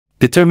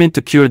Determined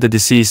to cure the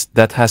disease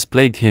that has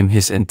plagued him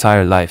his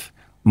entire life,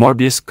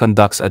 Morbius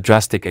conducts a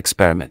drastic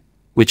experiment,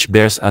 which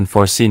bears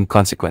unforeseen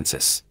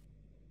consequences.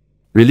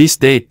 Release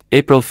date,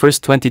 April 1,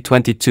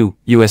 2022,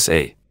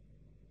 USA.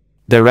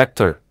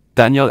 Director,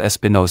 Daniel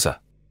Espinosa.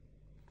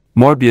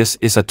 Morbius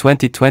is a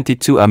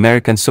 2022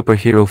 American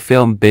superhero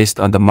film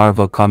based on the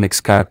Marvel Comics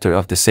character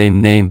of the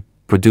same name,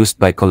 produced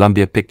by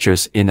Columbia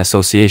Pictures in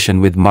association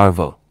with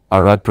Marvel,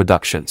 Arad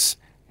Productions,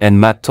 and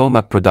Matt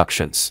Tolmach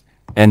Productions,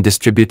 and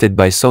distributed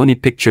by Sony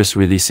Pictures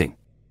Releasing.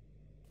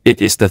 It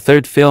is the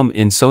third film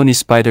in Sony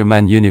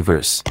Spider-Man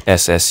Universe,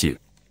 SSU.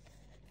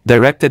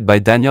 Directed by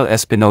Daniel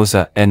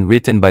Espinosa and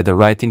written by the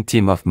writing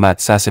team of Matt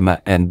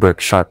Sazama and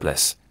Burk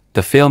Sharpless,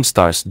 the film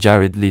stars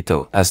Jared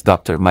Leto as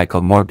Dr.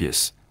 Michael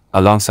Morbius,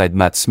 alongside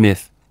Matt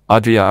Smith,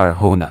 Adria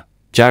Arjona,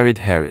 Jared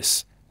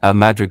Harris,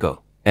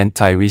 Madrigal, and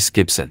Tyrese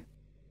Gibson.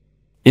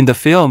 In the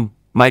film,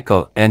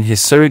 Michael and his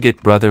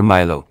surrogate brother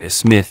Milo,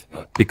 Smith,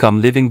 become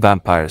living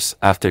vampires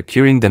after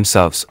curing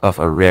themselves of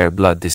a rare blood disease.